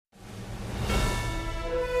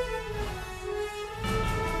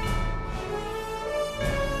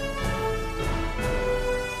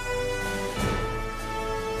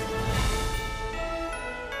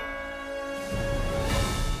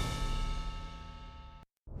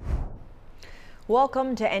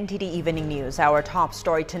Welcome to NTD Evening News. Our top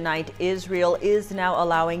story tonight: Israel is now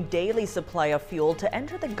allowing daily supply of fuel to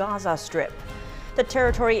enter the Gaza Strip. The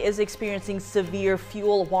territory is experiencing severe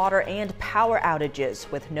fuel, water, and power outages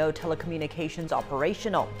with no telecommunications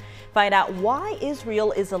operational. Find out why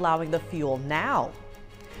Israel is allowing the fuel now.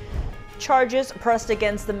 Charges pressed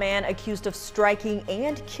against the man accused of striking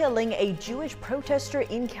and killing a Jewish protester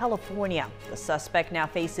in California. The suspect now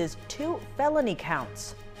faces 2 felony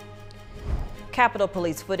counts. Capitol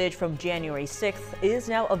Police footage from January 6th is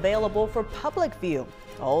now available for public view.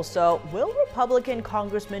 Also, will Republican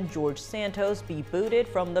Congressman George Santos be booted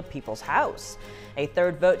from the People's House? A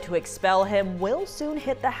third vote to expel him will soon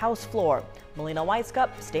hit the House floor. Melina Weiskup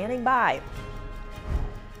standing by.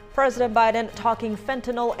 President Biden talking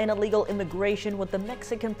fentanyl and illegal immigration with the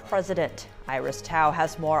Mexican president. Iris Tao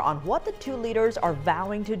has more on what the two leaders are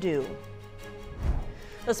vowing to do.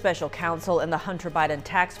 The special counsel in the Hunter Biden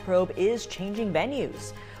tax probe is changing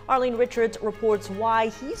venues. Arlene Richards reports why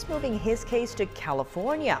he's moving his case to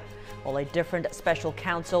California, while a different special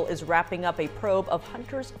counsel is wrapping up a probe of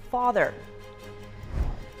Hunter's father.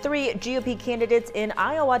 3 GOP candidates in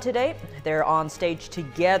Iowa today. They're on stage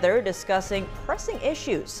together discussing pressing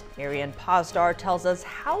issues. Marian Pazdar tells us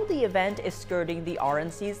how the event is skirting the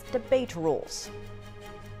RNC's debate rules.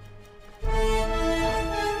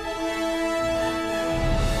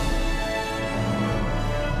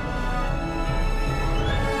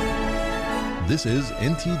 This is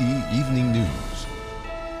NTD Evening News.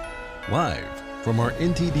 Live from our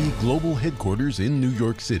NTD Global Headquarters in New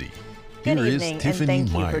York City. Good Here evening, is Tiffany and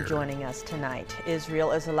thank Meyer. you for joining us tonight.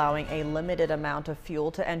 Israel is allowing a limited amount of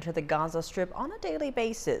fuel to enter the Gaza Strip on a daily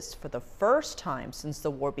basis for the first time since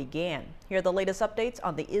the war began. Here are the latest updates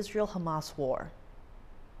on the Israel-Hamas war.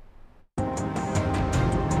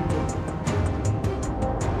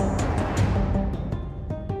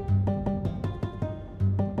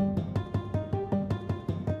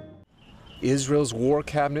 Israel's war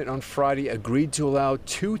cabinet on Friday agreed to allow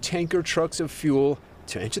 2 tanker trucks of fuel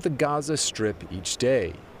to enter the Gaza Strip each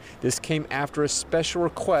day. This came after a special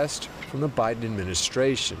request from the Biden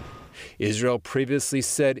administration. Israel previously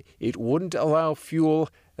said it wouldn't allow fuel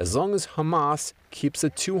as long as Hamas keeps the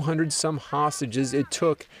 200-some hostages it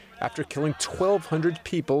took after killing 1,200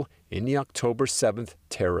 people in the October 7th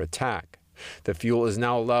terror attack. The fuel is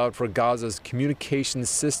now allowed for Gaza's communications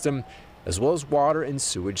system, as well as water and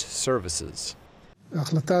sewage services.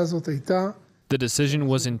 The decision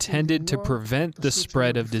was intended to prevent the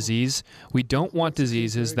spread of disease. We don't want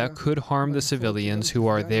diseases that could harm the civilians who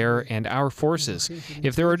are there and our forces.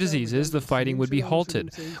 If there are diseases, the fighting would be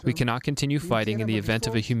halted. We cannot continue fighting in the event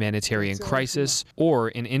of a humanitarian crisis or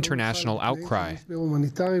an international outcry.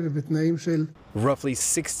 Roughly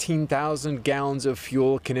 16,000 gallons of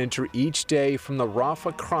fuel can enter each day from the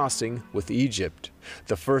Rafah crossing with Egypt.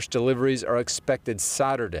 The first deliveries are expected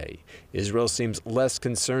Saturday. Israel seems less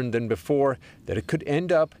concerned than before that it could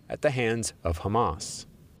end up at the hands of Hamas.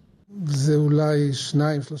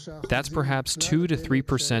 That's perhaps 2 to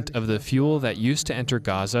 3% of the fuel that used to enter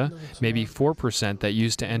Gaza, maybe 4% that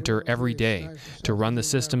used to enter every day to run the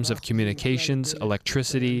systems of communications,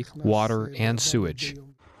 electricity, water, and sewage.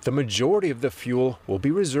 The majority of the fuel will be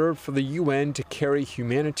reserved for the UN to carry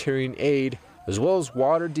humanitarian aid, as well as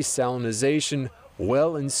water desalination,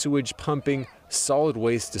 well and sewage pumping, solid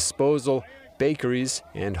waste disposal, bakeries,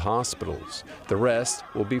 and hospitals. The rest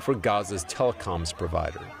will be for Gaza's telecoms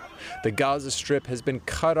provider. The Gaza Strip has been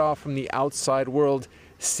cut off from the outside world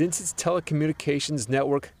since its telecommunications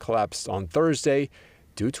network collapsed on Thursday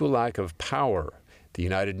due to a lack of power. The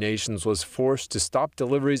United Nations was forced to stop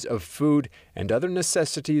deliveries of food and other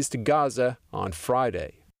necessities to Gaza on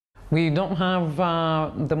Friday. We don't have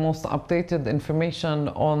the most updated information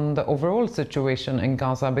on the overall situation in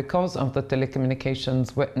Gaza because of the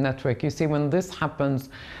telecommunications network. You see, when this happens,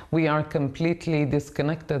 we are completely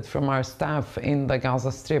disconnected from our staff in the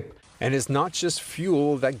Gaza Strip. And it's not just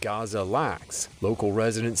fuel that Gaza lacks. Local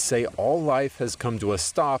residents say all life has come to a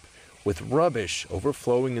stop, with rubbish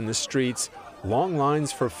overflowing in the streets, long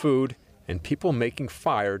lines for food, and people making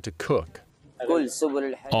fire to cook.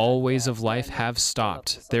 All ways of life have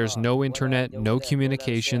stopped. There's no internet, no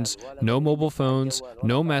communications, no mobile phones,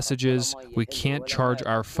 no messages. We can't charge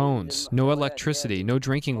our phones. No electricity, no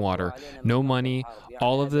drinking water, no money.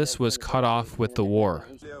 All of this was cut off with the war.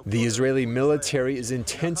 The Israeli military is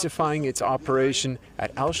intensifying its operation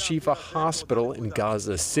at Al-Shifa Hospital in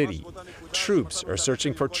Gaza City. Troops are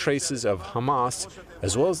searching for traces of Hamas,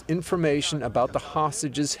 as well as information about the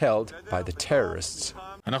hostages held by the terrorists.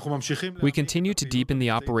 We continue to deepen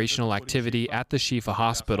the operational activity at the Shifa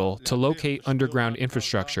Hospital to locate underground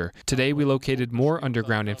infrastructure. Today we located more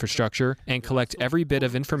underground infrastructure and collect every bit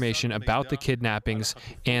of information about the kidnappings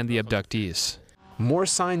and the abductees. More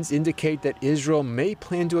signs indicate that Israel may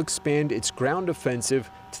plan to expand its ground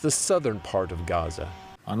offensive to the southern part of Gaza.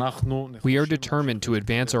 We are determined to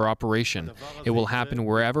advance our operation. It will happen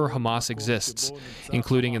wherever Hamas exists,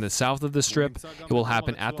 including in the south of the Strip. It will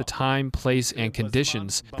happen at the time, place, and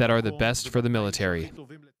conditions that are the best for the military.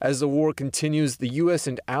 As the war continues, the U.S.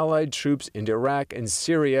 and allied troops in Iraq and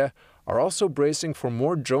Syria are also bracing for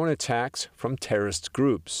more drone attacks from terrorist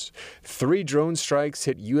groups. 3 drone strikes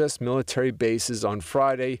hit U.S. military bases on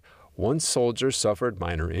Friday. 1 soldier suffered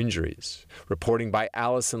minor injuries. Reporting by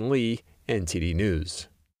Allison Lee, NTD News.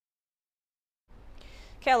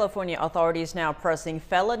 California authorities now pressing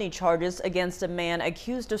felony charges against a man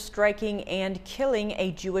accused of striking and killing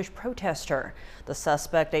a Jewish protester. The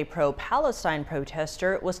suspect, a pro-Palestine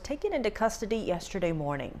protester, was taken into custody yesterday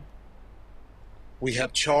morning. We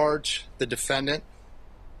have charged the defendant,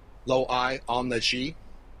 Lo-I Al-Najee,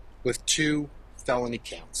 with 2 felony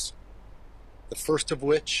counts. The first of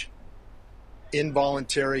which,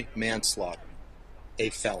 involuntary manslaughter,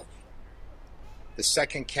 a felony. The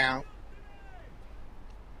second count,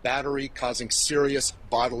 battery causing serious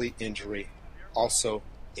bodily injury, also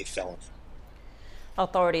a felony.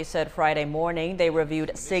 Authorities said Friday morning they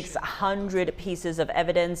reviewed 600 pieces of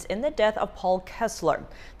evidence in the death of Paul Kessler.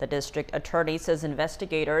 The district attorney says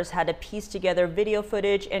investigators had to piece together video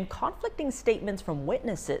footage and conflicting statements from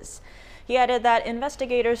witnesses. He added that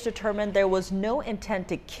investigators determined there was no intent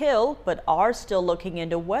to kill, but are still looking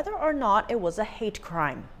into whether or not it was a hate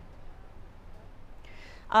crime.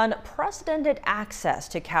 Unprecedented access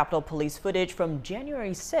to Capitol Police footage from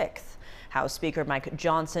January 6th. House Speaker Mike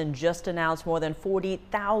Johnson just announced more than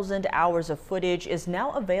 40,000 hours of footage is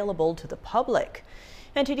now available to the public.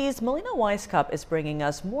 NTD's Melina Weisskopf is bringing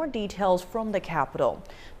us more details from the Capitol.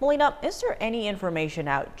 Melina, is there any information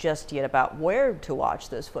out just yet about where to watch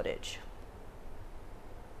this footage?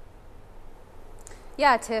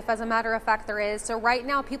 Yeah, Tiff, as a matter of fact, there is. So right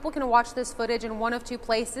now, people can watch this footage in one of 2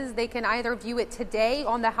 places. They can either view it today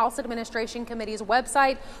on the House Administration Committee's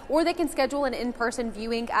website, or they can schedule an in-person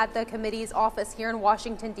viewing at the committee's office here in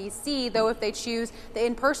Washington, D.C. Though if they choose the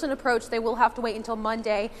in-person approach, they will have to wait until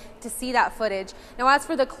Monday to see that footage. Now, as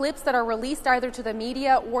for the clips that are released either to the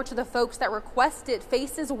media or to the folks that request it,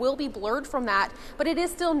 faces will be blurred from that. But it is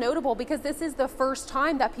still notable because this is the first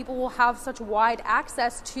time that people will have such wide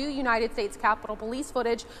access to United States Capitol Police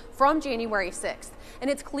footage from January 6th. And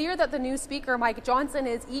it's clear that the new Speaker, Mike Johnson,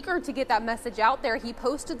 is eager to get that message out there. He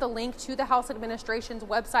posted the link to the House Administration's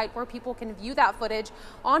website where people can view that footage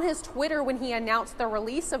on his Twitter when he announced the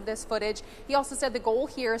release of this footage. He also said the goal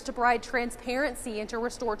here is to provide transparency and to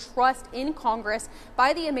restore trust in Congress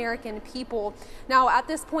by the American people. Now, at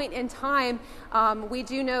this point in time, we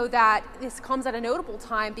do know that this comes at a notable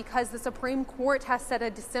time because the Supreme Court has set a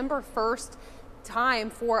December 1st time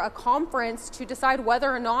for a conference to decide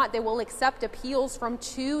whether or not they will accept appeals from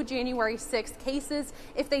 2 January 6th cases.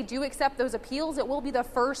 If they do accept those appeals, it will be the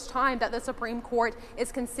first time that the Supreme Court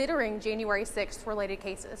is considering January 6th related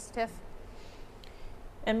cases. Tiff?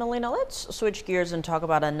 And Melina, let's switch gears and talk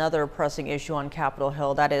about another pressing issue on Capitol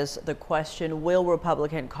Hill. That is the question, will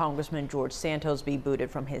Republican Congressman George Santos be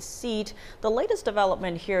booted from his seat? The latest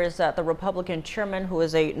development here is that the Republican chairman, who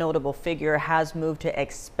is a notable figure, has moved to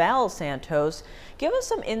expel Santos. Give us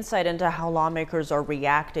some insight into how lawmakers are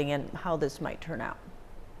reacting and how this might turn out.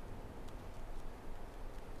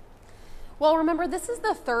 Well, remember, this is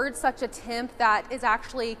the 3rd such attempt that is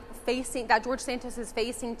actually that George Santos is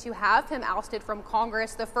facing to have him ousted from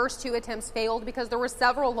Congress. The first 2 attempts failed because there were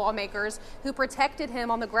several lawmakers who protected him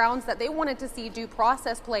on the grounds that they wanted to see due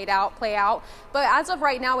process play out. But as of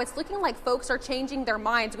right now, it's looking like folks are changing their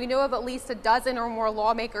minds. We know of at least a dozen or more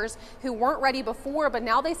lawmakers who weren't ready before, but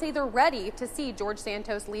now they say they're ready to see George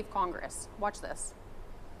Santos leave Congress. Watch this.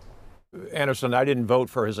 Anderson, I didn't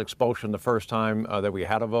vote for his expulsion the first time that we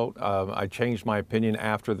had a vote. I changed my opinion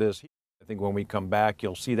after this. I think when we come back,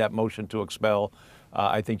 you'll see that motion to expel.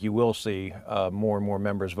 I think you will see more and more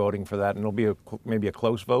members voting for that, and it'll be maybe a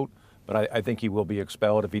close vote, but I think he will be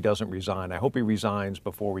expelled if he doesn't resign. I hope he resigns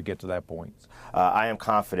before we get to that point. I am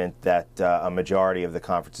confident that a majority of the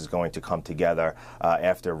conference is going to come together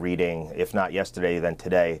after reading, if not yesterday, then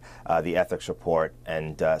today, the ethics report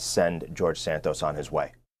and send George Santos on his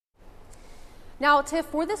way. Now, Tiff,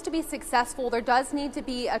 for this to be successful, there does need to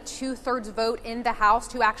be a 2/3 vote in the House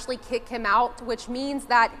to actually kick him out, which means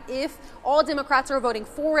that if all Democrats are voting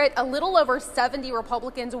for it, a little over 70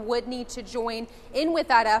 Republicans would need to join in with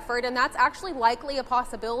that effort, and that's actually likely a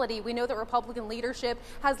possibility. We know that Republican leadership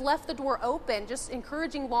has left the door open, just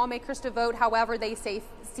encouraging lawmakers to vote however they see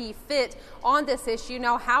fit on this issue.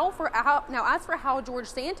 Now, as for how George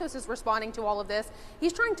Santos is responding to all of this,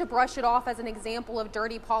 he's trying to brush it off as an example of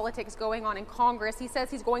dirty politics going on in Congress. He says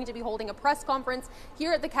he's going to be holding a press conference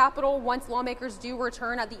here at the Capitol once lawmakers do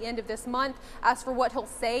return at the end of this month. As for what he'll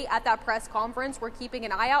say at that press conference, we're keeping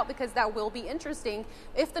an eye out because that will be interesting.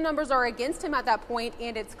 If the numbers are against him at that point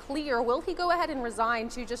and it's clear, will he go ahead and resign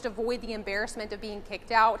to just avoid the embarrassment of being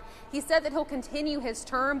kicked out? He said that he'll continue his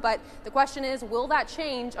term, but the question is, will that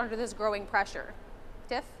change under this growing pressure?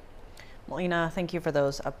 Tiff? Melina, thank you for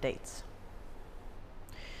those updates.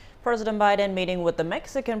 President Biden meeting with the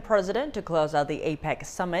Mexican president to close out the APEC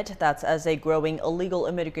summit. That's as a growing illegal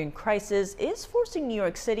immigrant crisis is forcing New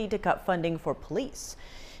York City to cut funding for police.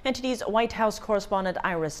 NTD's White House correspondent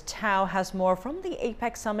Iris Tao has more from the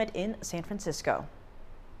APEC summit in San Francisco.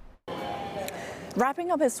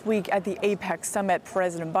 Wrapping up his week at the APEC summit,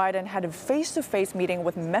 President Biden had a face-to-face meeting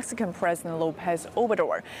with Mexican President López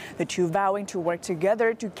Obrador, the two vowing to work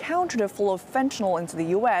together to counter the flow of fentanyl into the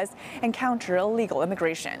U.S. and counter illegal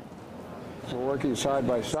immigration. We're working side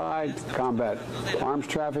by side to combat arms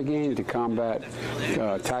trafficking, to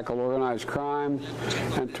tackle organized crime,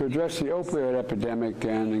 and to address the opioid epidemic,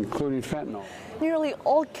 and including fentanyl. Nearly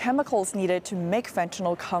all chemicals needed to make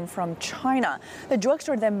fentanyl come from China. The drugs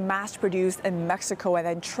are then mass-produced in Mexico and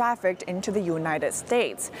then trafficked into the United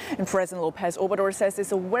States. And President López Obrador says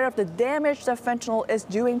he's aware of the damage that fentanyl is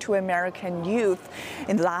doing to American youth.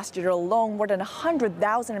 In the last year alone, more than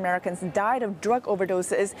 100,000 Americans died of drug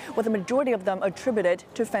overdoses, with the majority of them attributed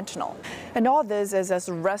to fentanyl. And all this is as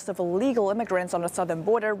the arrest of illegal immigrants on the southern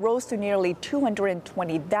border rose to nearly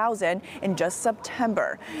 220,000 in just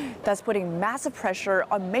September. That's putting massive pressure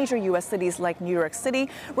on major U.S. cities like New York City,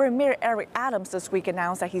 where Mayor Eric Adams this week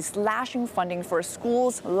announced that he's slashing funding for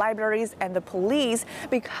schools, libraries, and the police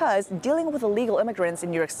because dealing with illegal immigrants in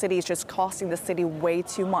New York City is just costing the city way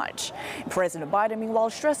too much. President Biden, meanwhile,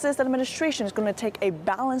 stresses that the administration is going to take a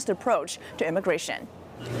balanced approach to immigration.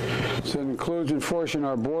 So it includes enforcing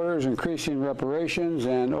our borders, increasing reparations,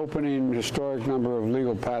 and opening a historic number of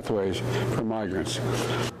legal pathways for migrants.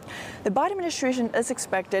 The Biden administration is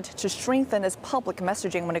expected to strengthen its public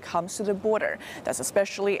messaging when it comes to the border. That's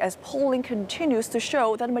especially as polling continues to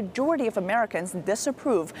show that a majority of Americans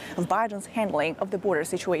disapprove of Biden's handling of the border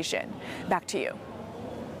situation. Back to you.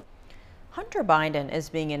 Hunter Biden is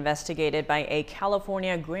being investigated by a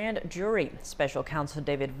California grand jury. Special counsel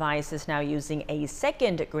David Weiss is now using a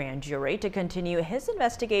second grand jury to continue his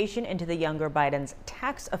investigation into the younger Biden's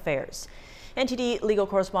tax affairs. NTD legal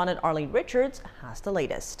correspondent Arlene Richards has the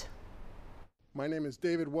latest. My name is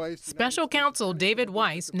David Weiss. Special counsel David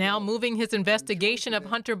Weiss now moving his investigation of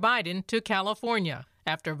Hunter Biden to California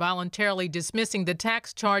after voluntarily dismissing the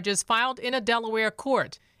tax charges filed in a Delaware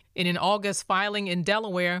court. In an August filing in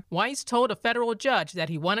Delaware, Weiss told a federal judge that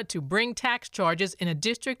he wanted to bring tax charges in a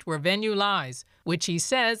district where venue lies, which he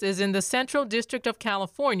says is in the Central District of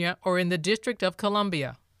California or in the District of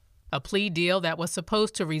Columbia. A plea deal that was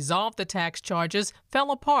supposed to resolve the tax charges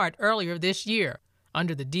fell apart earlier this year.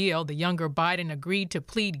 Under the deal, the younger Biden agreed to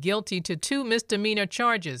plead guilty to 2 misdemeanor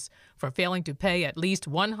charges for failing to pay at least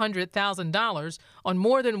 $100,000 on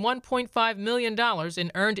more than $1.5 million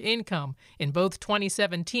in earned income in both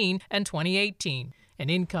 2017 and 2018, an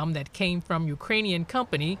income that came from Ukrainian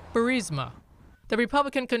company Burisma. The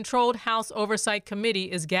Republican-controlled House Oversight Committee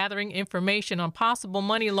is gathering information on possible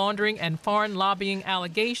money laundering and foreign lobbying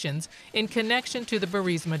allegations in connection to the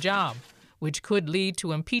Burisma job, which could lead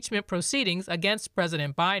to impeachment proceedings against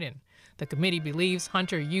President Biden. The committee believes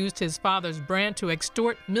Hunter used his father's brand to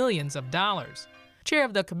extort millions of dollars. Chair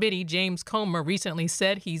of the committee, James Comer, recently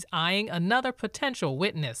said he's eyeing another potential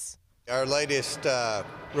witness. Our latest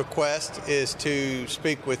request is to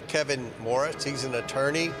speak with Kevin Morris. He's an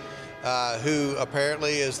attorney who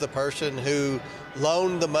apparently is the person who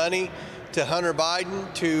loaned the money to Hunter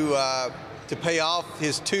Biden to pay off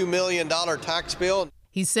his $2 million tax bill.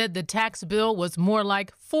 He said the tax bill was more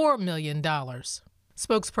like $4 million.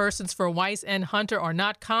 Spokespersons for Weiss and Hunter are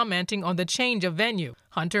not commenting on the change of venue.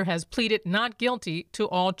 Hunter has pleaded not guilty to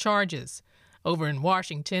all charges. Over in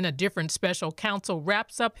Washington, a different special counsel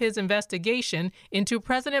wraps up his investigation into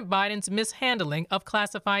President Biden's mishandling of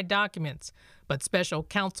classified documents. But special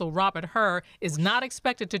counsel Robert Hur is not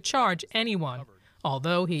expected to charge anyone,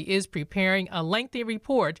 although he is preparing a lengthy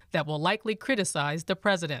report that will likely criticize the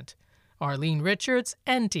president. Arlene Richards,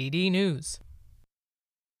 NTD News.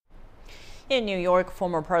 In New York,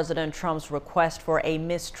 former President Trump's request for a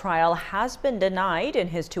mistrial has been denied in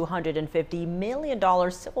his $250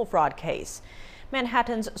 million civil fraud case.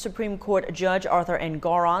 Manhattan's Supreme Court Judge Arthur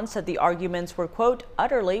Engoron said the arguments were, quote,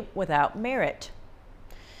 utterly without merit.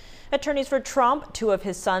 Attorneys for Trump, two of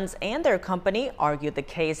his sons and their company, argued the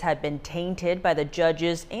case had been tainted by the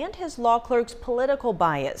judge's and his law clerk's political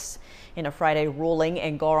bias. In a Friday ruling,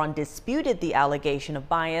 Engoron disputed the allegation of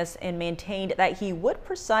bias and maintained that he would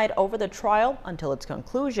preside over the trial until its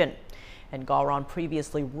conclusion. Engoron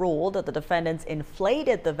previously ruled that the defendants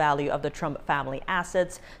inflated the value of the Trump family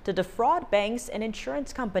assets to defraud banks and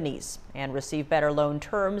insurance companies and receive better loan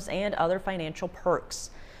terms and other financial perks.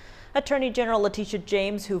 Attorney General Letitia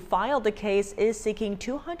James, who filed the case, is seeking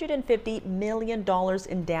 $250 million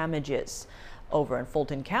in damages. Over in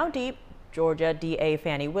Fulton County, Georgia DA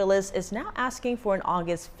Fannie Willis is now asking for an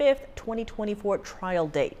August 5th, 2024 trial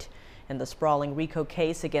date in the sprawling RICO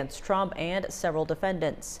case against Trump and several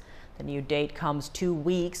defendants. The new date comes 2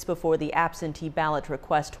 weeks before the absentee ballot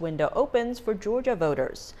request window opens for Georgia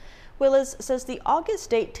voters. Willis says the August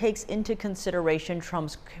date takes into consideration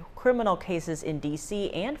Trump's criminal cases in D.C.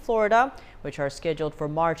 and Florida, which are scheduled for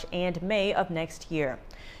March and May of next year.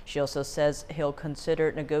 She also says he'll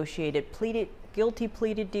consider negotiated guilty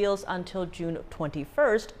pleaded deals until June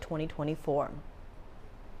 21st, 2024.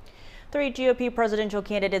 3 GOP presidential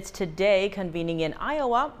candidates today convening in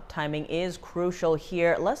Iowa. Timing is crucial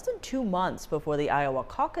here, less than 2 months before the Iowa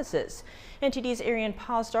caucuses. NTD's Arian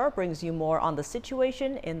Pastar brings you more on the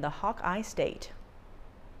situation in the Hawkeye state.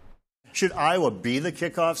 Should Iowa be the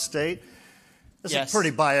kickoff state? That's yes. a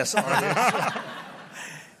pretty biased audience.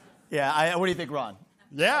 Yeah, what do you think, Ron?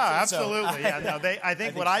 Yeah, absolutely. Yeah, no, I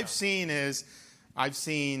think what I've seen is I've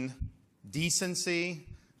seen decency,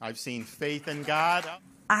 I've seen faith in God.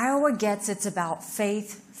 Iowa gets it's about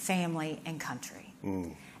faith, family, and country.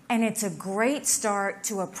 And it's a great start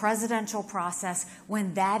to a presidential process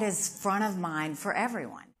when that is front of mind for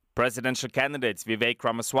everyone. Presidential candidates Vivek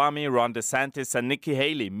Ramaswamy, Ron DeSantis, and Nikki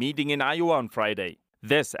Haley meeting in Iowa on Friday.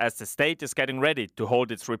 This as the state is getting ready to hold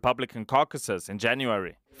its Republican caucuses in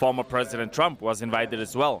January. Former President Trump was invited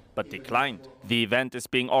as well, but declined. The event is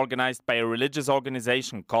being organized by a religious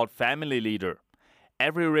organization called Family Leader.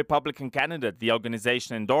 Every Republican candidate the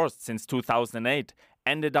organization endorsed since 2008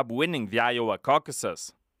 ended up winning the Iowa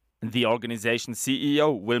caucuses. The organization's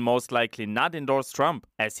CEO will most likely not endorse Trump,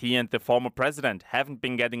 as he and the former president haven't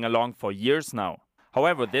been getting along for years now.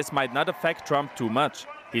 However, this might not affect Trump too much.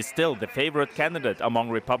 He's still the favorite candidate among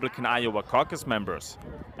Republican Iowa caucus members,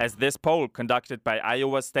 as this poll conducted by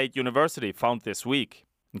Iowa State University found this week.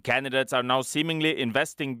 And candidates are now seemingly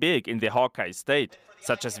investing big in the Hawkeye state,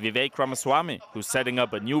 such as Vivek Ramaswamy, who's setting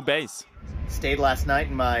up a new base. Stayed last night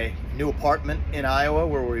in my new apartment in Iowa,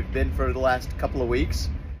 where we've been for the last couple of weeks.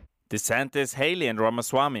 DeSantis, Haley, and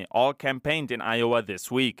Ramaswamy all campaigned in Iowa this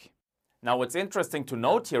week. Now, what's interesting to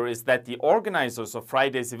note here is that the organizers of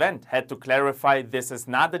Friday's event had to clarify this is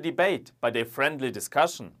not a debate, but a friendly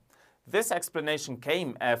discussion. This explanation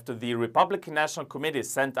came after the Republican National Committee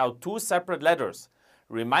sent out 2 separate letters,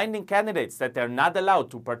 reminding candidates that they're not allowed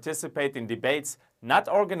to participate in debates not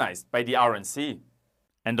organized by the RNC.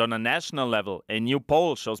 And on a national level, a new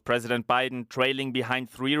poll shows President Biden trailing behind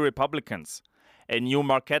 3 Republicans. A new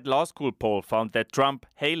Marquette Law School poll found that Trump,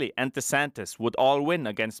 Haley, and DeSantis would all win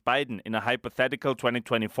against Biden in a hypothetical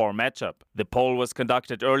 2024 matchup. The poll was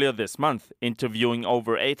conducted earlier this month, interviewing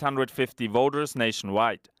over 850 voters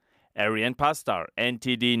nationwide. Arian Pastar,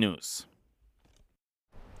 NTD News.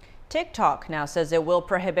 TikTok now says it will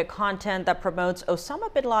prohibit content that promotes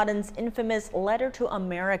Osama bin Laden's infamous letter to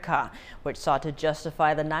America, which sought to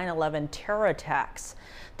justify the 9/11 terror attacks.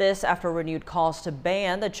 This after renewed calls to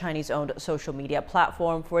ban the Chinese-owned social media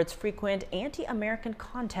platform for its frequent anti-American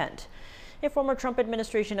content. A former Trump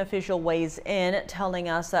administration official weighs in, telling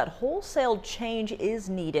us that wholesale change is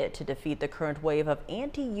needed to defeat the current wave of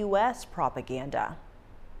anti-U.S. propaganda.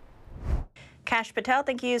 Kash Patel,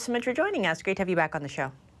 thank you so much for joining us. Great to have you back on the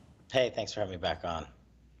show. Hey, thanks for having me back on.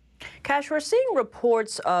 Kash, we're seeing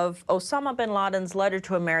reports of Osama bin Laden's letter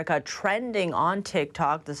to America trending on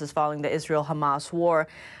TikTok. This is following the Israel-Hamas war.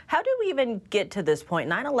 How did we even get to this point?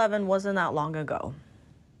 9/11 wasn't that long ago.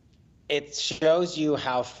 It shows you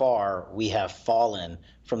how far we have fallen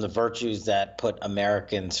from the virtues that put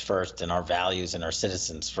Americans first and our values and our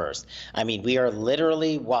citizens first. I mean, we are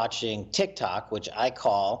literally watching TikTok, which I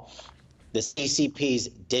call the CCP's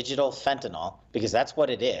digital fentanyl, because that's what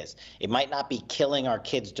it is. It might not be killing our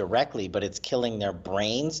kids directly, but it's killing their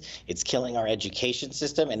brains, it's killing our education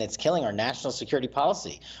system, and it's killing our national security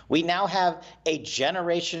policy. We now have a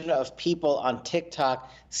generation of people on TikTok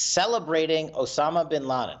celebrating Osama bin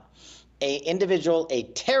Laden, an individual, a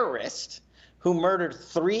terrorist who murdered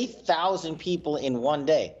 3,000 people in one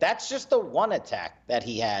day. That's just the one attack that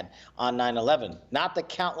he had on 9/11, not the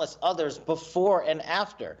countless others before and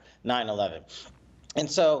after 9/11.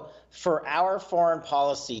 And so for our foreign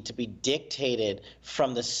policy to be dictated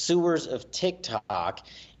from the sewers of TikTok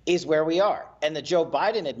is where we are. And the Joe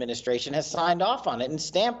Biden administration has signed off on it and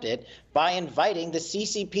stamped it by inviting the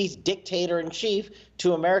CCP's dictator-in-chief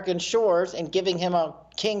to American shores and giving him a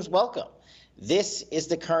king's welcome. This is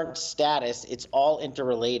the current status. It's all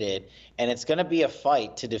interrelated, and it's going to be a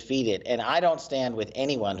fight to defeat it. And I don't stand with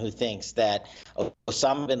anyone who thinks that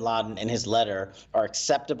Osama bin Laden and his letter are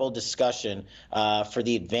acceptable discussion for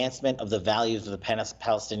the advancement of the values of the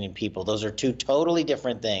Palestinian people. Those are two totally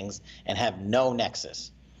different things and have no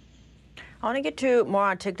nexus. I want to get to more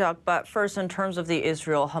on TikTok, but first, in terms of the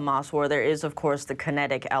Israel-Hamas war, there is, of course, the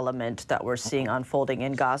kinetic element that we're seeing unfolding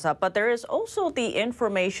in Gaza, but there is also the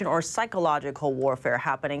information or psychological warfare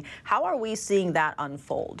happening. How are we seeing that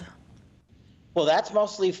unfold? Well, that's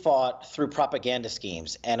mostly fought through propaganda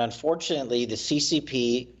schemes. And unfortunately, the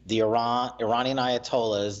CCP, the Iranian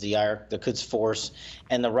Ayatollahs, the Quds Force,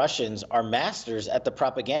 and the Russians are masters at the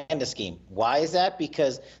propaganda scheme. Why is that?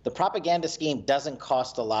 Because the propaganda scheme doesn't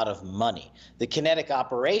cost a lot of money. The kinetic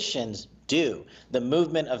operations do. The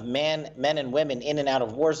movement of men and women in and out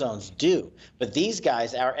of war zones do. But these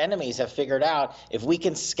guys, our enemies, have figured out if we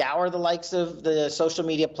can scour the likes of the social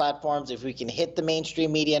media platforms, if we can hit the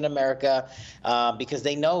mainstream media in America, because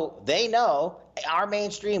they know our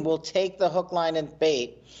mainstream will take the hook, line, and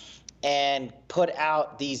bait and put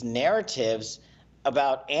out these narratives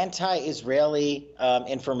about anti-Israeli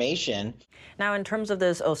information. Now, in terms of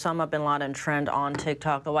this Osama bin Laden trend on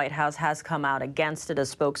TikTok, the White House has come out against it, a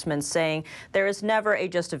spokesman saying there is never a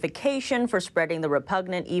justification for spreading the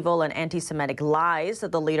repugnant, evil, and anti-Semitic lies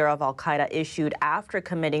that the leader of al-Qaeda issued after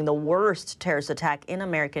committing the worst terrorist attack in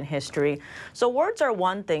American history. So words are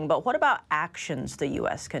one thing, but what about actions the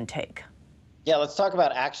U.S. can take? Yeah, let's talk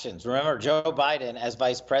about actions. Remember, Joe Biden, as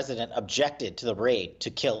vice president, objected to the raid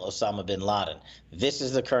to kill Osama bin Laden. This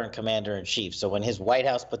is the current commander-in-chief. So when his White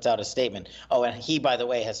House puts out a statement, and he, by the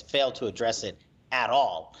way, has failed to address it at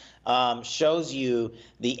all, shows you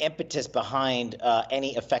the impetus behind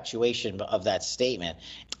any effectuation of that statement.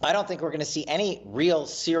 I don't think we're going to see any real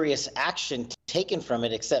serious action taken from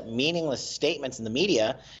it except meaningless statements in the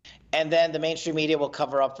media. And then the mainstream media will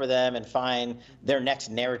cover up for them and find their next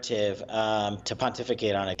narrative to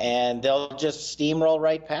pontificate on it. And they'll just steamroll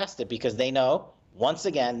right past it because they know, once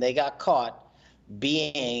again, they got caught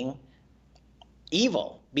being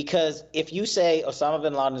evil. Because if you say Osama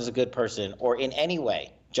bin Laden is a good person or in any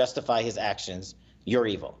way justify his actions, you're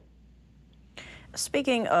evil.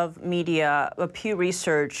 Speaking of media, a Pew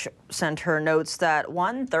Research Center notes that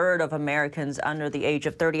 1/3 of Americans under the age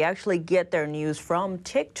of 30 actually get their news from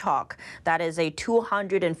TikTok. That is a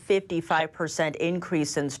 255%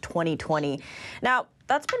 increase since 2020. Now,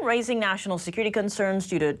 that's been raising national security concerns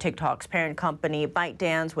due to TikTok's parent company,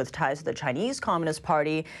 ByteDance, with ties to the Chinese Communist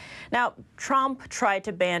Party. Now, Trump tried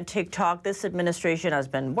to ban TikTok. This administration has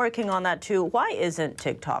been working on that too. Why isn't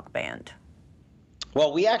TikTok banned?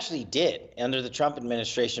 Well, we actually did, under the Trump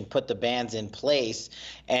administration, put the bans in place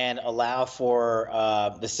and allow for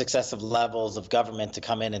the successive levels of government to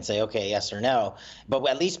come in and say, okay, yes or no. But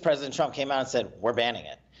at least President Trump came out and said, we're banning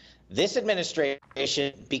it. This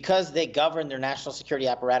administration, because they govern their national security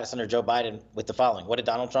apparatus under Joe Biden with the following. What did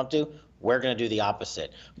Donald Trump do? We're going to do the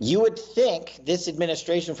opposite. You would think this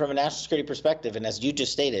administration, from a national security perspective, and as you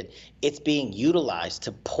just stated, it's being utilized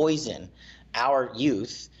to poison our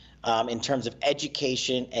youth in terms of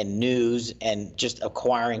education and news and just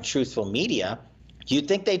acquiring truthful media. You'd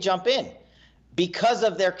think they jump in because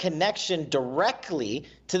of their connection directly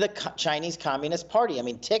to the Chinese Communist Party. I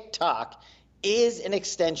mean, TikTok is an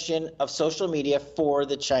extension of social media for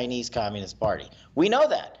the Chinese Communist Party. We know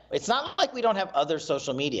that. It's not like we don't have other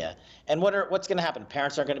social media. And what's going to happen?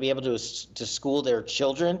 Parents aren't going to be able to school their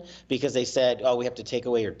children because they said, oh, we have to take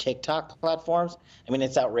away your TikTok platforms. I mean,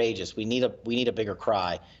 it's outrageous. We need a bigger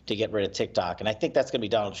cry to get rid of TikTok. And I think that's going to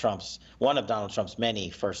be one of Donald Trump's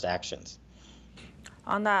many first actions.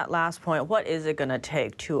 On that last point, what is it going to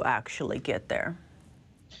take to actually get there?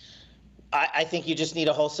 I think you just need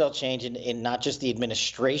a wholesale change in not just the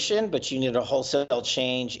administration, but you need a wholesale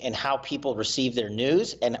change in how people receive their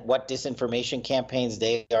news, and what disinformation campaigns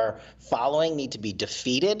they are following need to be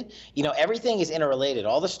defeated. You know, everything is interrelated.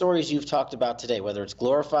 All the stories you've talked about today, whether it's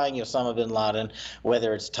glorifying Osama bin Laden,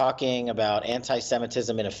 whether it's talking about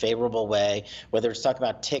anti-Semitism in a favorable way, whether it's talking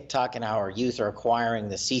about TikTok and how our youth are acquiring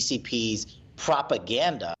the CCP's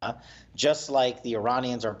propaganda, just like the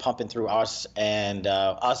Iranians are pumping through us and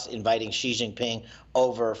us inviting Xi Jinping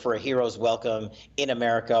over for a hero's welcome in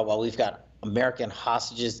America while we've got American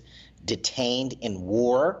hostages detained in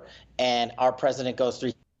war, and our president goes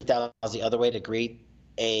 3,000 miles the other way to greet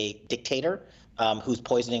a dictator who's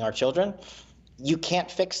poisoning our children. You can't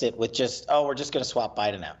fix it with just, oh, we're just going to swap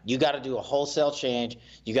Biden out. You got to do a wholesale change.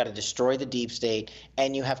 You got to destroy the deep state,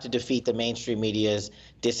 and you have to defeat the mainstream media's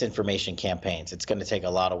disinformation campaigns. It's going to take a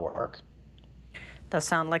lot of work. Does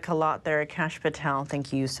sound like a lot there, Kash Patel.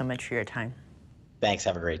 Thank you so much for your time. Thanks.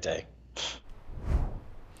 Have a great day.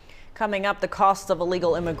 Coming up, the costs of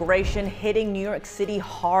illegal immigration hitting New York City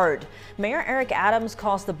hard. Mayor Eric Adams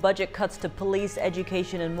calls the budget cuts to police,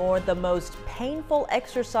 education, and more the most painful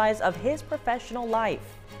exercise of his professional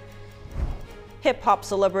life. Hip-hop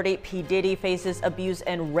celebrity P. Diddy faces abuse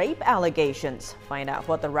and rape allegations. Find out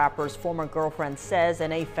what the rapper's former girlfriend says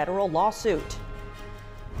in a federal lawsuit.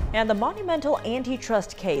 And the monumental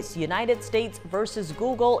antitrust case, United States versus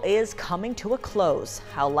Google, is coming to a close.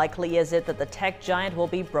 How likely is it that the tech giant will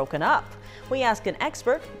be broken up? We ask an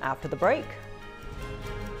expert after the break.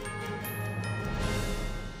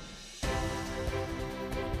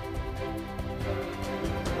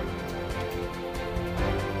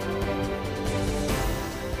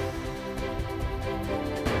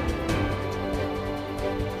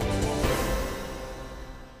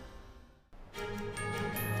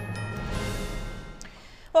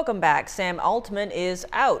 Welcome back. Sam Altman is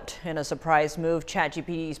out. In a surprise move,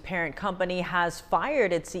 ChatGPT's parent company has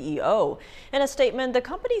fired its CEO. In a statement, the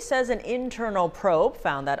company says an internal probe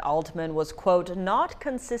found that Altman was, quote, not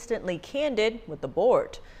consistently candid with the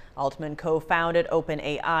board. Altman co-founded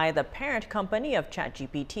OpenAI, the parent company of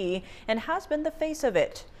ChatGPT, and has been the face of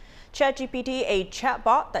it. ChatGPT, a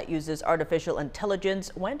chatbot that uses artificial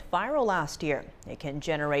intelligence, went viral last year. It can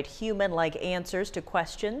generate human-like answers to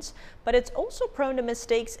questions, but it's also prone to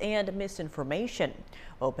mistakes and misinformation.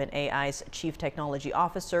 OpenAI's chief technology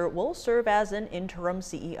officer will serve as an interim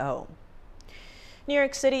CEO. New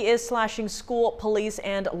York City is slashing school, police,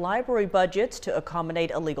 and library budgets to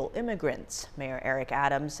accommodate illegal immigrants. Mayor Eric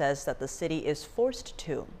Adams says that the city is forced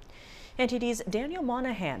to. NTD's Daniel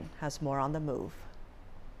Monahan has more on the move.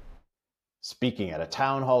 Speaking at a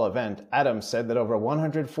town hall event, Adams said that over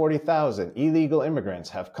 140,000 illegal immigrants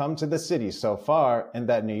have come to the city so far, and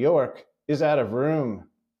that New York is out of room.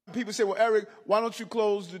 People say, well, Eric, why don't you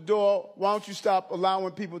close the door? Why don't you stop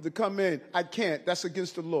allowing people to come in? I can't. That's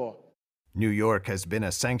against the law. New York has been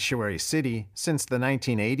a sanctuary city since the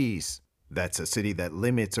 1980s. That's a city that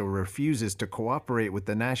limits or refuses to cooperate with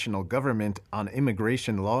the national government on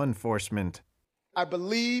immigration law enforcement. I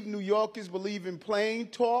believe New Yorkers believe in plain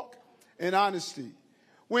talk and honesty.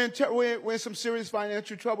 We're in some serious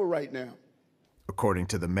financial trouble right now. According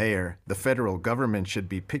to the mayor, the federal government should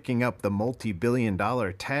be picking up the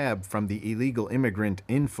multi-billion-dollar tab from the illegal immigrant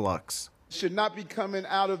influx. It should not be coming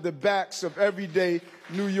out of the backs of everyday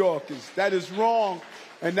New Yorkers. That is wrong,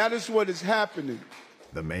 and that is what is happening.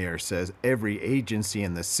 The mayor says every agency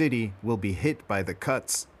in the city will be hit by the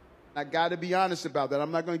cuts. I got to be honest about that.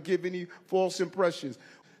 I'm not going to give any false impressions.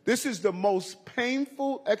 This is the most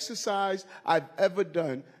painful exercise I've ever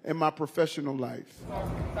done in my professional life.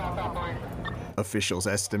 Officials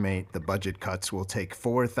estimate the budget cuts will take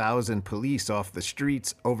 4,000 police off the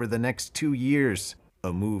streets over the next 2 years,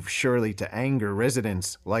 a move surely to anger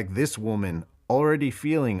residents like this woman, already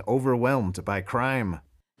feeling overwhelmed by crime.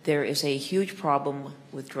 There is a huge problem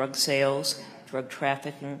with drug sales, drug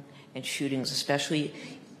trafficking, and shootings, especially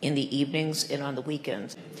in the evenings and on the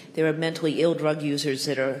weekends. There are mentally ill drug users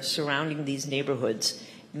that are surrounding these neighborhoods,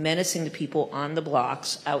 menacing the people on the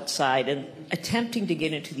blocks outside and attempting to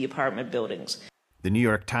get into the apartment buildings. The New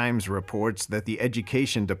York Times reports that the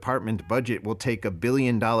education department budget will take $1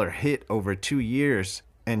 billion hit over 2 years,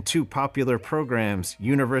 and 2 popular programs,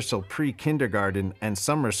 universal pre-kindergarten and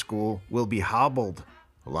summer school, will be hobbled.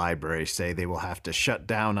 Libraries say they will have to shut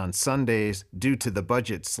down on Sundays due to the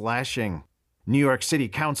budget slashing. New York City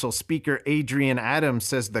Council Speaker Adrienne Adams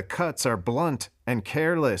says the cuts are blunt and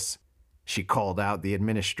careless. She called out the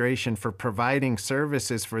administration for providing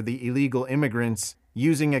services for the illegal immigrants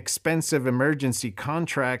using expensive emergency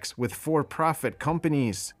contracts with for-profit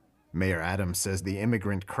companies. Mayor Adams says the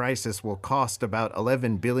immigrant crisis will cost about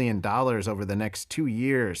 $11 billion over the next 2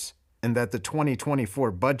 years, and that the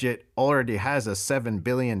 2024 budget already has a $7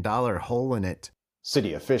 billion hole in it.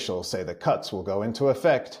 City officials say the cuts will go into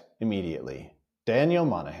effect immediately. Daniel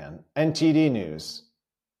Monahan, NTD News.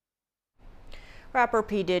 Rapper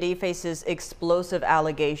P. Diddy faces explosive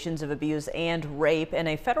allegations of abuse and rape in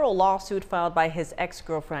a federal lawsuit filed by his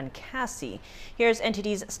ex-girlfriend Cassie. Here's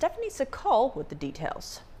NTD's Stephanie Seacole with the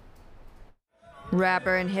details.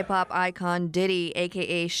 Rapper and hip-hop icon Diddy,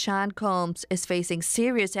 aka Sean Combs, is facing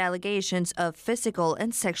serious allegations of physical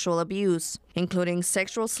and sexual abuse, including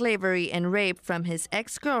sexual slavery and rape from his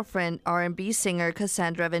ex-girlfriend, R&B singer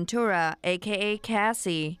Cassandra Ventura, aka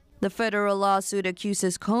Cassie. The federal lawsuit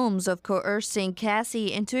accuses Combs of coercing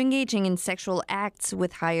Cassie into engaging in sexual acts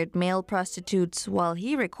with hired male prostitutes while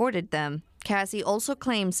he recorded them. Cassie also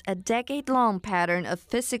claims a decade-long pattern of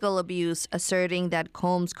physical abuse, asserting that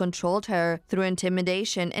Combs controlled her through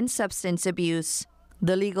intimidation and substance abuse.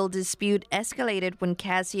 The legal dispute escalated when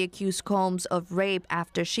Cassie accused Combs of rape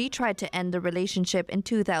after she tried to end the relationship in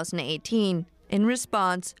 2018. In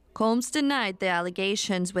response, Combs denied the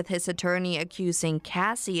allegations, with his attorney accusing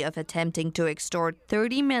Cassie of attempting to extort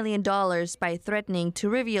 $30 million by threatening to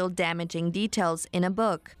reveal damaging details in a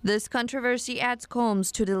book. This controversy adds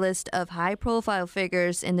Combs to the list of high-profile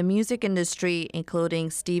figures in the music industry,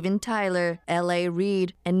 including Steven Tyler, L.A.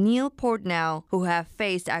 Reid, and Neil Portnow, who have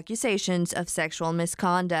faced accusations of sexual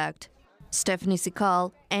misconduct. Stephanie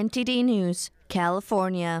Seacole, NTD News,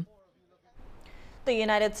 California. The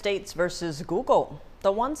United States versus Google.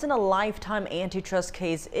 The once-in-a-lifetime antitrust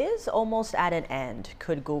case is almost at an end.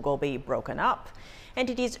 Could Google be broken up?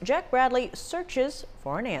 NTD's Jack Bradley searches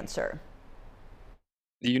for an answer.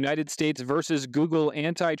 The United States versus Google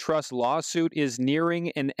antitrust lawsuit is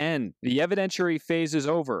nearing an end. The evidentiary phase is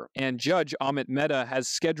over, and Judge Amit Mehta has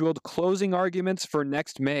scheduled closing arguments for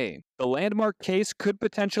next May. The landmark case could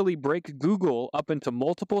potentially break Google up into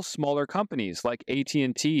multiple smaller companies like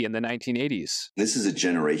AT&T in the 1980s. This is a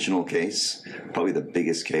generational case, probably the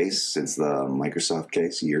biggest case since the Microsoft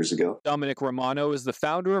case years ago. Dominic Romano is the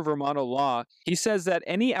founder of Romano Law. He says that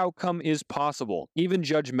any outcome is possible. Even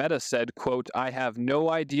Judge Mehta said, quote, "I have no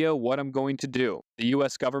idea what I'm going to do." The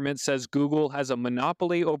U.S. government says Google has a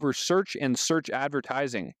monopoly over search and search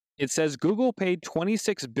advertising. It says Google paid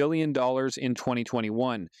 $26 billion in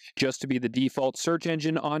 2021 just to be the default search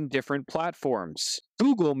engine on different platforms.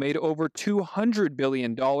 Google made over $200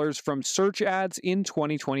 billion from search ads in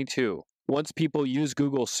 2022. Once people use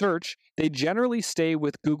Google Search, they generally stay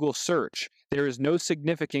with Google Search. There is no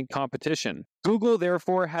significant competition. Google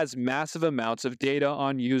therefore has massive amounts of data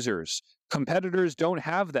on users. Competitors don't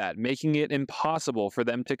have that, making it impossible for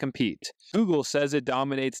them to compete. Google says it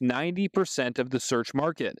dominates 90% of the search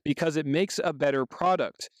market because it makes a better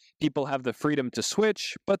product. People have the freedom to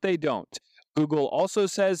switch, but they don't. Google also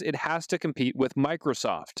says it has to compete with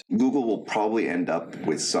Microsoft. Google will probably end up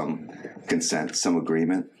with some consent, some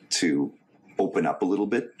agreement to open up a little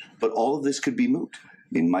bit, but all of this could be moot. I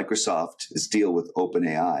mean, Microsoft's deal with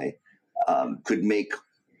OpenAI could make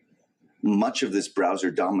much of this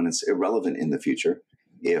browser dominance irrelevant in the future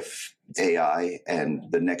if AI and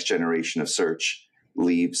the next generation of search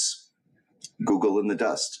leaves Google in the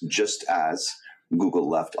dust, just as Google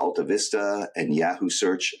left Alta Vista and Yahoo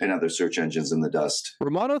Search and other search engines in the dust.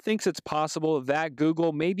 Romano thinks it's possible that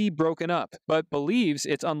Google may be broken up, but believes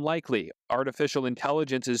it's unlikely. Artificial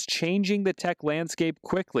intelligence is changing the tech landscape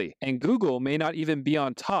quickly, and Google may not even be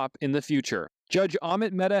on top in the future. Judge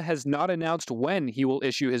Amit Mehta has not announced when he will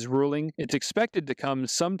issue his ruling. It's expected to come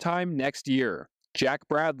sometime next year. Jack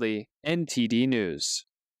Bradley, NTD News.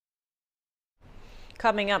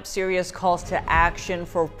 Coming up, serious calls to action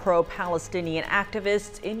for pro-Palestinian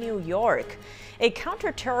activists in New York. A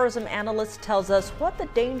counterterrorism analyst tells us what the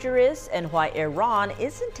danger is and why Iran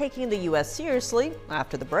isn't taking the U.S. seriously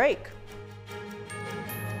after the break.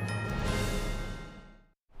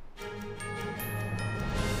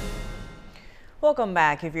 Welcome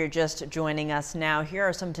back. If you're just joining us now, here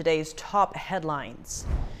are some of today's top headlines.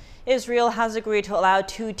 Israel has agreed to allow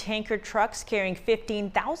 2 tanker trucks carrying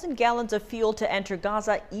 15,000 gallons of fuel to enter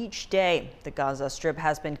Gaza each day. The Gaza Strip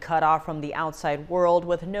has been cut off from the outside world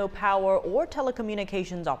with no power or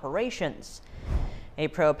telecommunications operations. A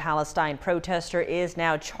pro-Palestine protester is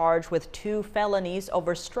now charged with 2 felonies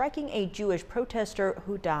over striking a Jewish protester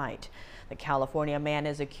who died. The California man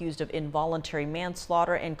is accused of involuntary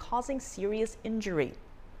manslaughter and causing serious injury.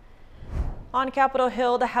 On Capitol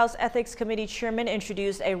Hill, the House Ethics Committee chairman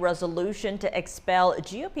introduced a resolution to expel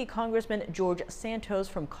GOP Congressman George Santos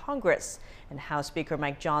from Congress, and House Speaker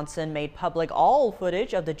Mike Johnson made public all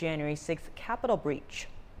footage of the January 6th Capitol breach.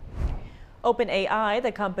 OpenAI,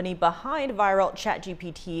 the company behind viral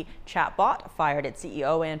ChatGPT chatbot, fired its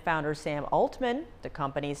CEO and founder Sam Altman. The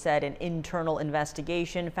company said an internal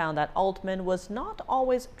investigation found that Altman was not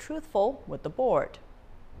always truthful with the board.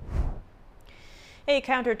 A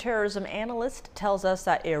counterterrorism analyst tells us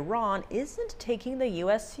that Iran isn't taking the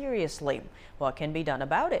U.S. seriously. What can be done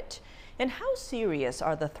about it? And how serious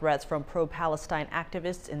are the threats from pro-Palestine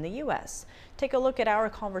activists in the U.S.? Take a look at our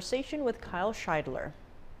conversation with Kyle Scheidler.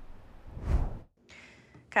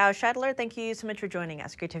 Kyle Scheidler, thank you so much for joining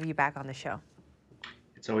us. Great to have you back on the show.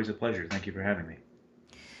 It's always a pleasure. Thank you for having me.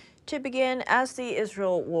 To begin, as the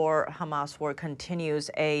Israel-Hamas war continues,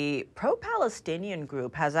 a pro-Palestinian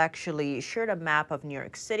group has actually shared a map of New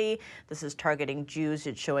York City. This is targeting Jews.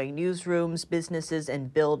 It's showing newsrooms, businesses,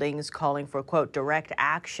 and buildings, calling for, quote, direct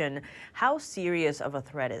action. How serious of a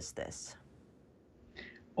threat is this?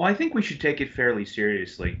 Well, I think we should take it fairly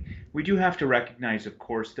seriously. We do have to recognize, of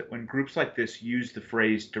course, that when groups like this use the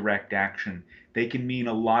phrase direct action, they can mean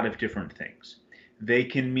a lot of different things. They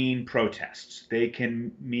can mean protests. They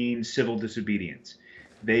can mean civil disobedience.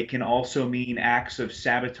 They can also mean acts of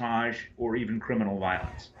sabotage or even criminal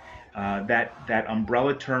violence. That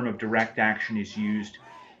umbrella term of direct action is used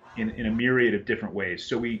in a myriad of different ways.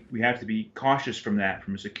 So we have to be cautious from that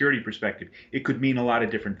from a security perspective. It could mean a lot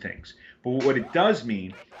of different things. But what it does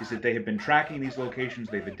mean is that they have been tracking these locations,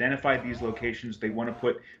 they've identified these locations, they want to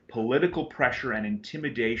put political pressure and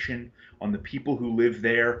intimidation on the people who live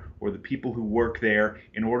there or the people who work there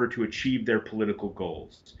in order to achieve their political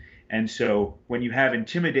goals. And so when you have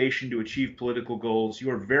intimidation to achieve political goals,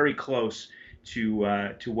 you are very close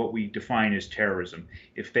to what we define as terrorism.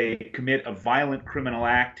 If they commit a violent criminal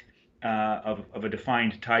act of a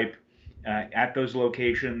defined type at those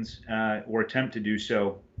locations or attempt to do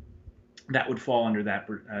so, that would fall under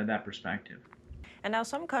that perspective. And now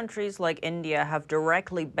some countries like India have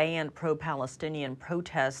directly banned pro-Palestinian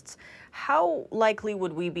protests. How likely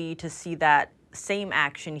would we be to see that same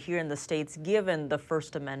action here in the States given the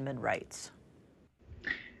First Amendment rights?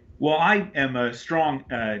 Well, I am a strong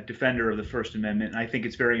defender of the First Amendment, and I think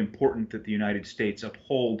it's very important that the United States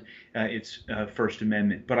uphold its First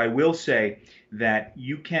Amendment. But I will say that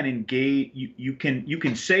you can engage, you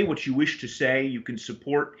can say what you wish to say, you can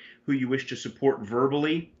support who you wish to support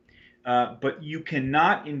verbally, but you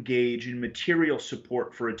cannot engage in material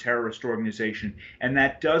support for a terrorist organization, and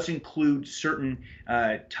that does include certain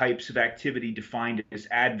types of activity defined as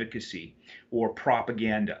advocacy or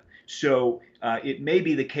propaganda. So it may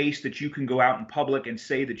be the case that you can go out in public and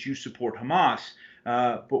say that you support Hamas,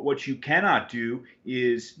 but what you cannot do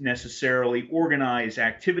is necessarily organize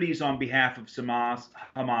activities on behalf of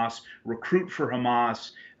Hamas, recruit for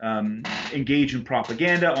Hamas, engage in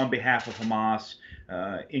propaganda on behalf of Hamas,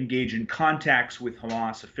 engage in contacts with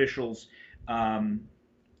Hamas officials,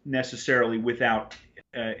 necessarily without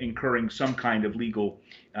incurring some kind of legal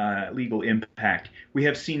impact. We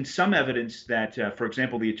have seen some evidence that, for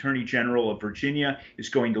example, the Attorney General of Virginia is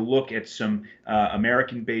going to look at some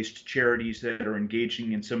American-based charities that are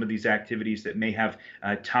engaging in some of these activities that may have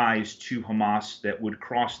ties to Hamas that would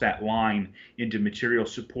cross that line into material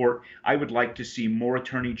support. I would like to see more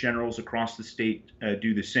attorney generals across the state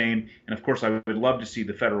do the same, and of course I would love to see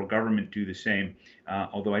the federal government do the same,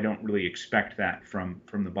 although I don't really expect that from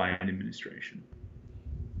the Biden administration.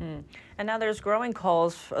 And now there's growing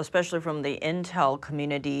calls, especially from the intel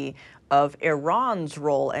community, of Iran's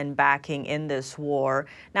role and backing in this war.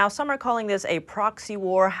 Now, some are calling this a proxy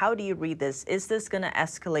war. How do you read this? Is this going to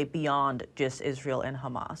escalate beyond just Israel and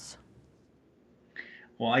Hamas?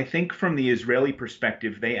 Well, I think from the Israeli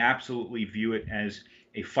perspective, they absolutely view it as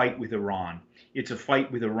a fight with Iran. It's a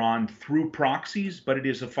fight with Iran through proxies, but it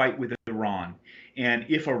is a fight with Iran. And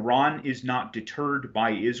if Iran is not deterred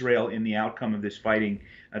by Israel in the outcome of this fighting,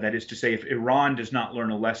 that is to say, if Iran does not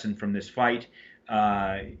learn a lesson from this fight,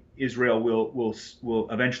 Israel will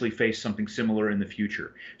eventually face something similar in the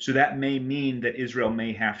future. So that may mean that Israel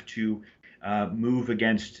may have to move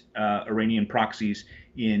against Iranian proxies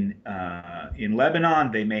in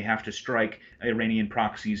Lebanon. They may have to strike Iranian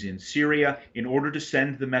proxies in Syria in order to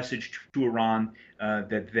send the message to Iran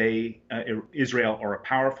that Israel are a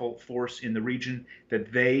powerful force in the region,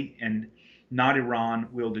 that they and not Iran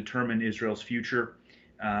will determine Israel's future.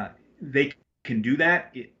 They can do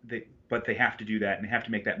that, but they have to do that, and they have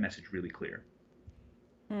to make that message really clear.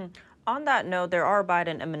 On that note, there are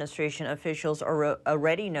Biden administration officials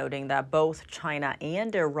already noting that both China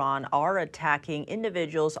and Iran are attacking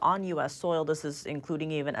individuals on U.S. soil. This is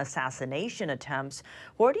including even assassination attempts.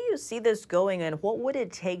 Where do you see this going, and what would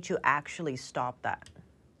it take to actually stop that?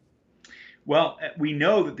 Well, we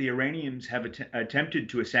know that the Iranians have attempted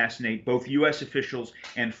to assassinate both U.S. officials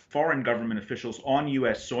and foreign government officials on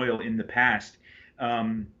U.S. soil in the past,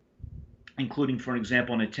 including, for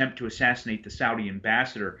example, an attempt to assassinate the Saudi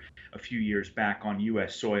ambassador a few years back on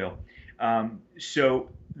U.S. soil. So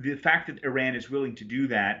the fact that Iran is willing to do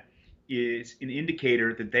that is an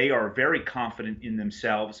indicator that they are very confident in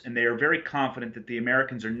themselves, and they are very confident that the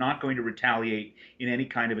Americans are not going to retaliate in any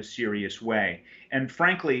kind of a serious way. And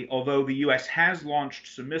frankly, although the U.S. has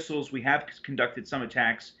launched some missiles, we have conducted some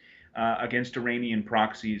attacks against Iranian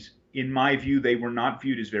proxies. In my view, they were not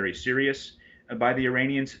viewed as very serious by the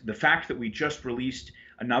Iranians. The fact that we just released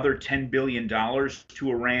another $10 billion to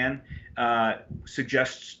Iran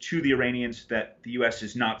suggests to the Iranians that the U.S.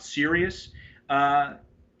 is not serious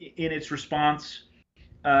in its response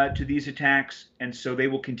to these attacks, and so they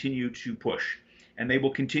will continue to push. And they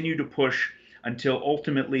will continue to push until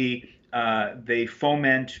ultimately they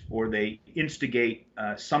foment or they instigate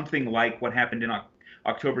something like what happened in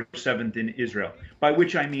October 7th in Israel, by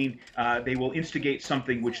which I mean they will instigate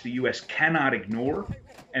something which the U.S. cannot ignore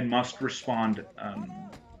and must respond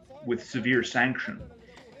with severe sanction.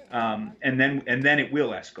 And then it will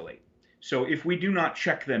escalate. So if we do not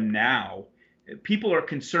check them now, people are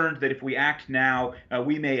concerned that if we act now,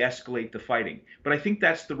 we may escalate the fighting. But I think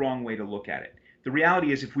that's the wrong way to look at it. The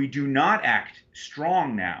reality is if we do not act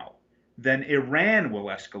strong now, then Iran will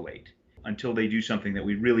escalate until they do something that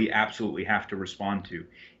we really absolutely have to respond to.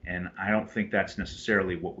 And I don't think that's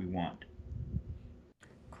necessarily what we want.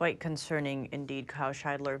 Quite concerning indeed, Kyle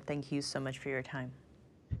Scheidler. Thank you so much for your time.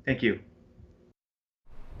 Thank you.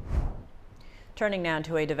 Turning now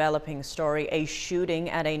to a developing story, a shooting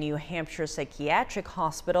at a New Hampshire psychiatric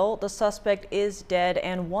hospital. The suspect is dead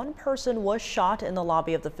and one person was shot in the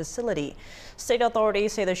lobby of the facility. State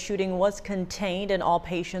authorities say the shooting was contained and all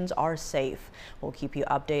patients are safe. We'll keep you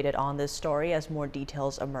updated on this story as more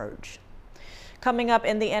details emerge. Coming up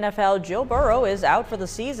in the NFL, Joe Burrow is out for the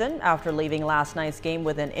season after leaving last night's game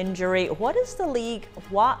with an injury. What is the league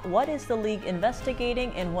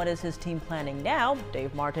investigating and what is his team planning now?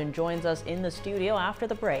 Dave Martin joins us in the studio after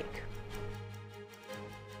the break.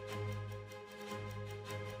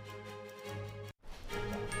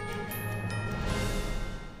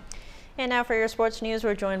 And now for your sports news,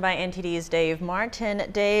 we're joined by NTD's Dave Martin.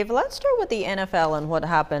 Dave, let's start with the NFL and what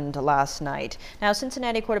happened last night. Now,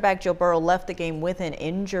 Cincinnati quarterback Joe Burrow left the game with an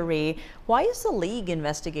injury. Why is the league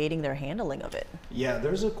investigating their handling of it? Yeah,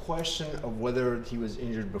 there's a question of whether he was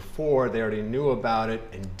injured before. They already knew about it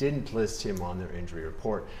and didn't list him on their injury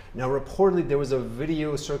report. Now, reportedly, there was a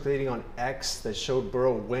video circulating on X that showed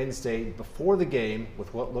Burrow Wednesday before the game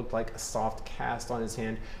with what looked like a soft cast on his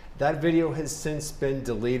hand. That video has since been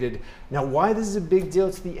deleted. Now, why this is a big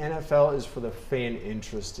deal to the NFL is for the fan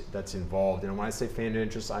interest that's involved. And when I say fan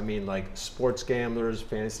interest, I mean like sports gamblers,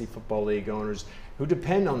 fantasy football league owners who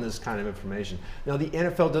depend on this kind of information. Now, the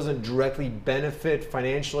NFL doesn't directly benefit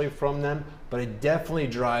financially from them, but it definitely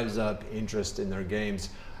drives up interest in their games.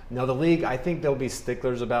 Now, the league, I think they'll be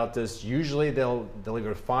sticklers about this. Usually they'll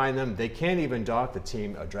either fine them. They can't even dock the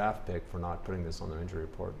team a draft pick for not putting this on their injury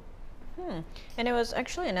report. And it was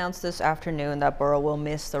actually announced this afternoon that Burrow will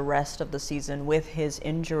miss the rest of the season with his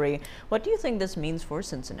injury. What do you think this means for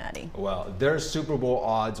Cincinnati? Well, their Super Bowl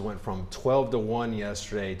odds went from 12-1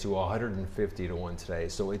 yesterday to 150-1 today.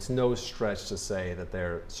 So it's no stretch to say that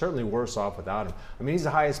they're certainly worse off without him. I mean, he's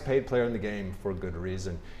the highest paid player in the game for good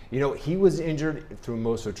reason. You know, he was injured through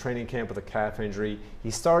most of training camp with a calf injury.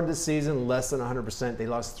 He started the season less than 100%. They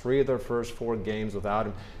lost 3 of their first 4 games without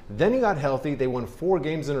him. Then he got healthy. They won 4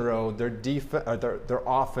 games in a row. Their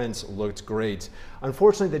offense looked great.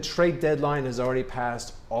 Unfortunately, the trade deadline has already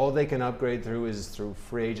passed. All they can upgrade through is through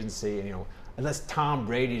free agency. And, you know, unless Tom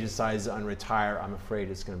Brady decides to unretire, I'm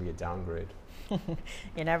afraid it's going to be a downgrade.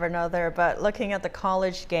 You never know there, but looking at the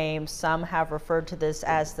college game, some have referred to this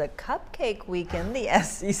as the cupcake week in the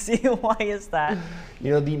SEC. Why is that?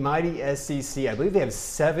 You know, the mighty SEC, I believe they have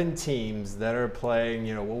 7 teams that are playing,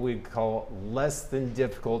 you know, what we call less than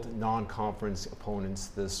difficult non-conference opponents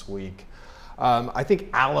this week. I think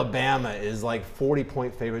Alabama is like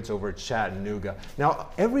 40-point favorites over Chattanooga. Now,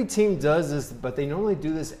 every team does this, but they normally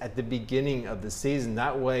do this at the beginning of the season.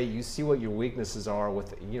 That way, you see what your weaknesses are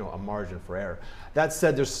with, you know, a margin for error. That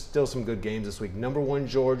said, there's still some good games this week. Number 1,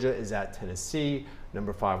 Georgia is at Tennessee.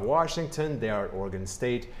 Number 5, Washington. They are at Oregon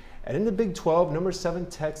State. And in the Big 12, number 7,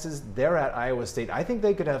 Texas, they're at Iowa State. I think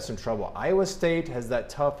they could have some trouble. Iowa State has that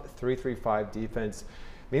tough 3-3-5 defense.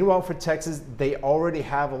 Meanwhile, for Texas, they already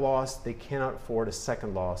have a loss. They cannot afford a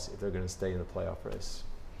second loss if they're going to stay in the playoff race.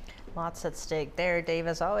 Lots at stake there. Dave,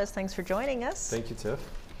 as always, thanks for joining us. Thank you, Tiff.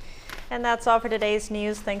 And that's all for today's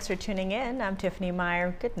news. Thanks for tuning in. I'm Tiffany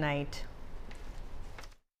Meyer. Good night.